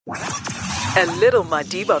A little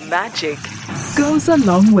Madiba magic goes a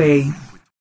long way.